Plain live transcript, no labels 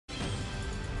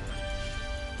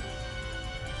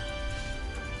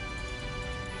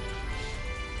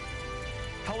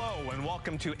And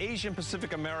welcome to Asian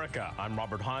Pacific America. I'm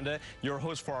Robert Honda, your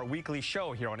host for our weekly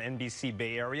show here on NBC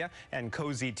Bay Area and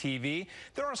Cozy TV.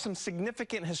 There are some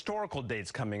significant historical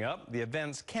dates coming up. The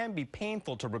events can be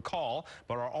painful to recall,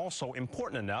 but are also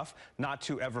important enough not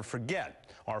to ever forget.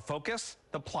 Our focus?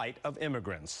 The plight of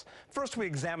immigrants. First, we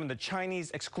examine the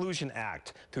Chinese Exclusion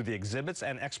Act through the exhibits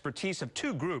and expertise of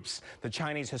two groups, the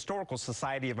Chinese Historical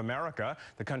Society of America,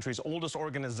 the country's oldest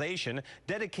organization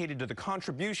dedicated to the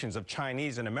contributions of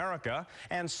Chinese in America,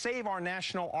 and Save Our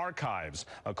National Archives,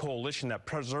 a coalition that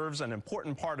preserves an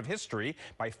important part of history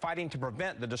by fighting to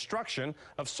prevent the destruction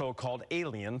of so-called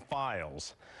alien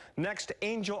files. Next,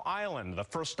 Angel Island, the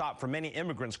first stop for many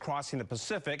immigrants crossing the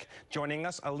Pacific. Joining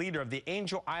us, a leader of the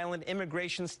Angel Island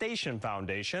Immigration Station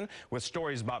Foundation with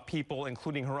stories about people,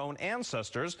 including her own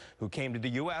ancestors, who came to the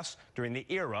U.S. during the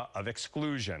era of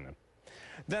exclusion.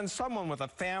 Then someone with a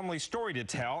family story to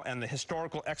tell and the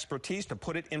historical expertise to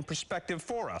put it in perspective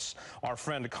for us. Our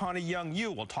friend Connie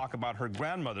Young-Yu will talk about her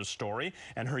grandmother's story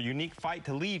and her unique fight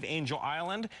to leave Angel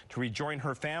Island to rejoin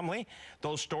her family.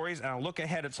 Those stories and a look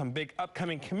ahead at some big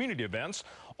upcoming community events,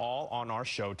 all on our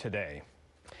show today.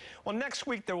 Well, next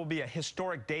week there will be a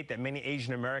historic date that many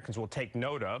Asian Americans will take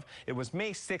note of. It was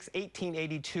May 6,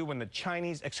 1882, when the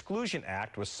Chinese Exclusion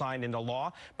Act was signed into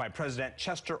law by President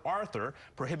Chester Arthur,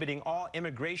 prohibiting all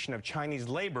immigration of Chinese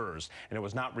laborers, and it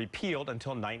was not repealed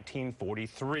until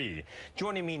 1943.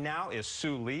 Joining me now is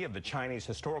Sue Lee of the Chinese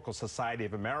Historical Society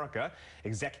of America,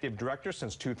 executive director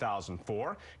since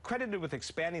 2004, credited with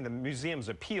expanding the museum's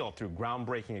appeal through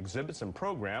groundbreaking exhibits and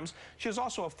programs. She is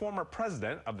also a former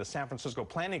president of the San Francisco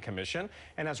Planning Commission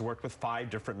and has worked with 5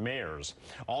 different mayors.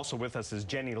 Also with us is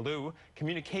Jennie Lew,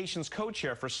 communications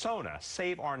co-chair for SONA,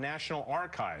 Save Our National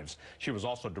Archives. She was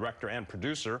also director and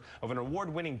producer of an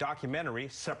award-winning documentary,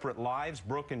 Separate Lives,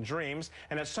 Broken Dreams,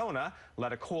 and at SONA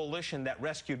led a coalition that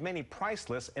rescued many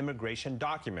priceless immigration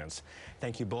documents.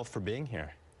 Thank you both for being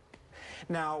here.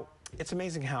 Now, it's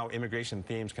amazing how immigration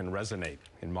themes can resonate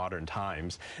in modern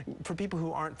times. For people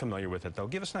who aren't familiar with it, though,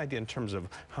 give us an idea in terms of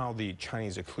how the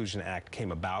Chinese Exclusion Act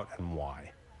came about and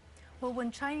why. Well,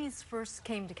 when Chinese first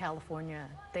came to California,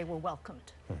 they were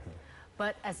welcomed.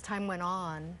 But as time went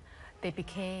on, they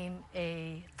became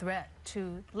a threat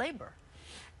to labor.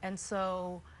 And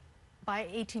so by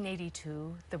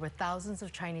 1882, there were thousands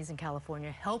of Chinese in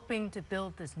California helping to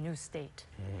build this new state.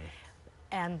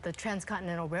 And the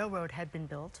Transcontinental Railroad had been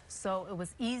built, so it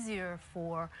was easier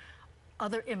for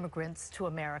other immigrants to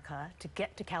America to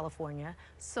get to California.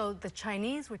 So the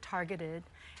Chinese were targeted,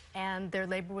 and their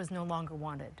labor was no longer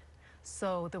wanted.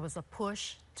 So there was a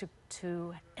push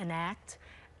to enact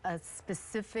a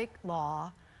specific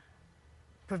law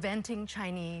preventing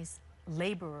Chinese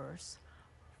laborers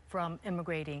from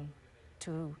immigrating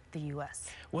to the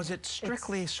U.S. Was it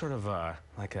strictly sort of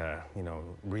like a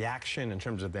reaction in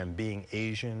terms of them being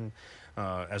Asian,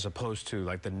 as opposed to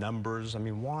like the numbers? I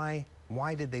mean,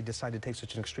 why did they decide to take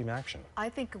such an extreme action? I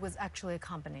think it was actually a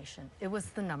combination. It was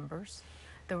the numbers.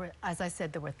 There were, as I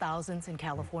said, there were thousands in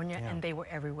California, and they were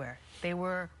everywhere. They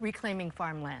were reclaiming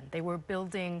farmland. They were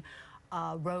building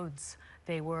roads.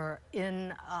 They were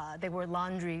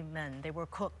laundrymen. They were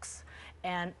cooks.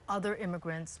 And other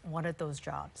immigrants wanted those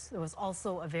jobs. There was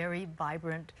also a very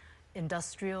vibrant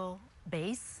industrial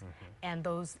base, and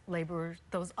those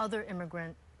other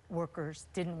immigrant workers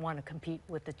didn't want to compete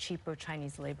with the cheaper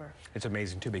Chinese labor. It's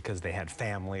amazing, too, because they had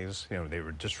families, they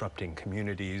were disrupting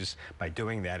communities by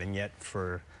doing that, and yet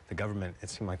for the government, it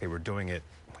seemed like they were doing it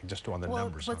just on the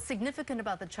numbers. What's significant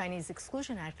about the Chinese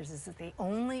Exclusion Act is it's the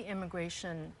only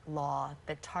immigration law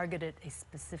that targeted a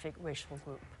specific racial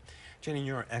group. Jennie,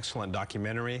 you're an excellent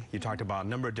documentary. You talked about a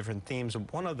number of different themes.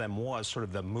 One of them was sort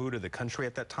of the mood of the country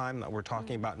at that time that we're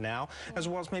talking about now, as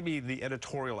well as maybe the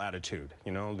editorial attitude,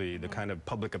 the kind of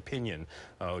public opinion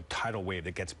tidal wave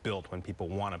that gets built when people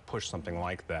want to push something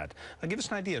like that. Give us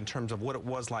an idea in terms of what it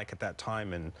was like at that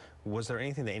time, and was there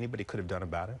anything that anybody could have done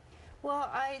about it?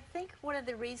 Well, I think one of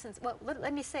the reasons, well,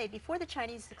 let me say, before the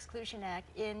Chinese Exclusion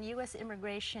Act, in U.S.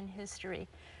 immigration history,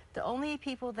 the only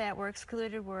people that were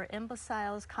excluded were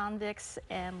imbeciles, convicts,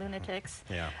 and lunatics,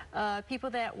 people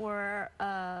that were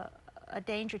a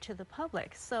danger to the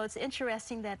public. So it's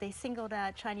interesting that they singled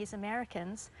out Chinese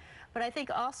Americans, but I think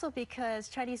also because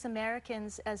Chinese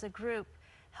Americans as a group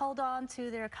held on to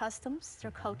their customs,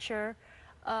 their culture.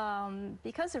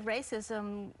 Because of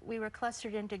racism, we were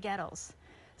clustered into ghettos.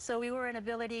 So we were an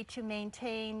ability to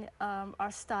maintain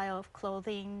our style of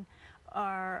clothing,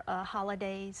 our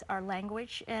holidays, our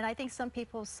language, and I think some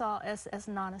people saw us as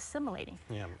non-assimilating.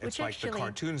 Yeah, it's like actually, the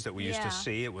cartoons that we used to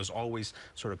see. It was always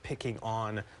sort of picking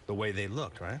on the way they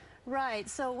looked, right? Right.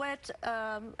 So what,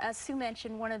 as Sue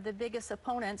mentioned, one of the biggest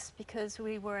opponents, because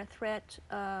we were a threat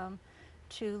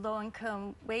to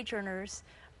low-income wage earners,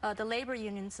 the labor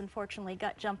unions, unfortunately,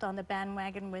 jumped on the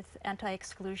bandwagon with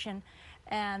anti-exclusion.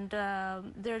 And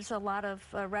there's a lot of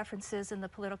references in the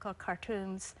political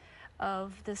cartoons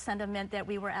of the sentiment that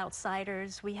we were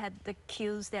outsiders. We had the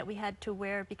cues that we had to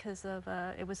wear because of,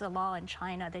 it was a law in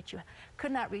China that you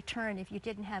could not return if you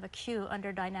didn't have a cue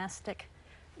under dynastic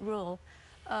rule.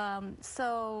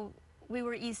 So we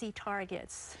were easy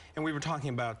targets. And we were talking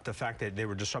about the fact that they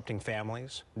were disrupting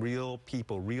families, real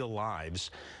people, real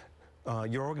lives.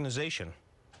 Your organization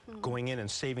going in and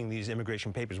saving these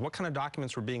immigration papers, what kind of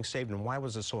documents were being saved and why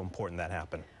was it so important that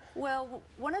happened? Well,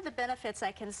 one of the benefits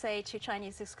I can say to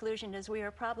Chinese exclusion is we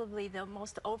are probably the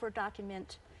most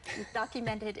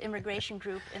documented immigration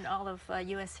group in all of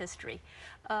U.S. history.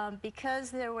 Because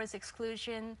there was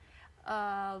exclusion,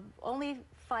 only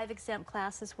 5 exempt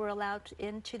classes were allowed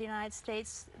into the United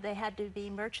States. They had to be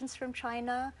merchants from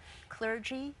China,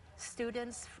 clergy,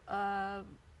 students,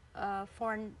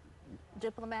 foreign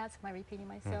diplomats, am I repeating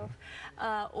myself,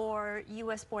 or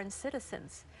U.S.-born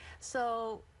citizens.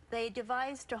 So they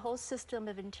devised a whole system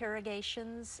of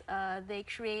interrogations. They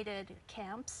created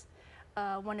camps,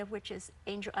 one of which is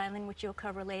Angel Island, which you'll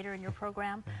cover later in your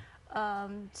program,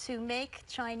 to make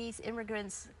Chinese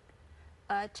immigrants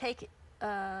take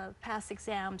pass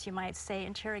exams, you might say,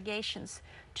 interrogations,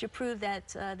 to prove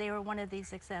that they were one of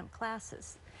these exempt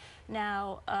classes.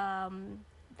 Now,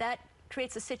 that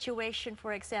creates a situation,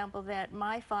 for example, that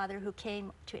my father, who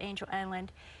came to Angel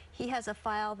Island, he has a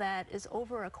file that is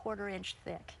over a 1/4 inch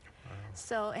thick.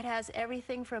 So it has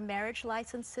everything from marriage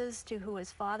licenses to who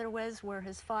his father was, where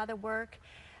his father worked.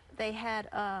 They had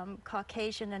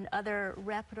Caucasian and other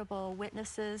reputable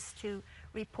witnesses to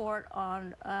report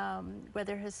on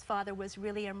whether his father was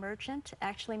really a merchant.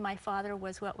 Actually, my father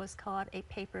was what was called a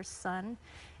paper son,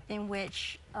 in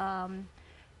which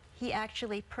he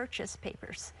actually purchased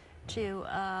papers to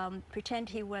pretend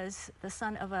he was the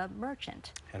son of a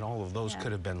merchant. And all of those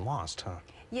could have been lost, huh?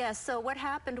 Yes, so what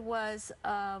happened was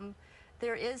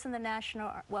there is in the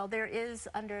national, well, there is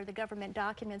under the government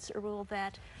documents a rule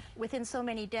that within so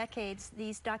many decades,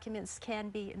 these documents can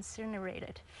be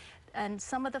incinerated. And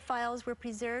some of the files were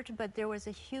preserved, but there was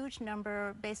a huge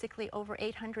number, basically over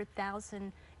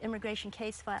 800,000 immigration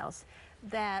case files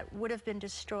that would have been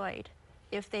destroyed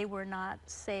if they were not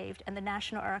saved. And the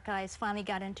National Archives finally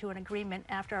got into an agreement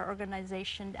after our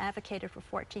organization advocated for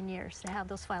 14 years to have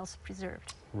those files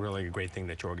preserved. Really a great thing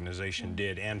that your organization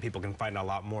did, and people can find out a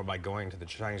lot more by going to the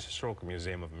Chinese Historical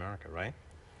Museum of America, right?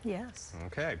 Yes.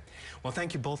 Okay. Well,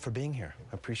 thank you both for being here.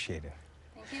 I appreciate it.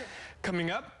 Thank you.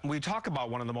 Coming up, we talk about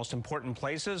one of the most important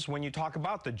places when you talk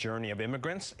about the journey of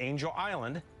immigrants, Angel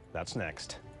Island. That's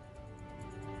next.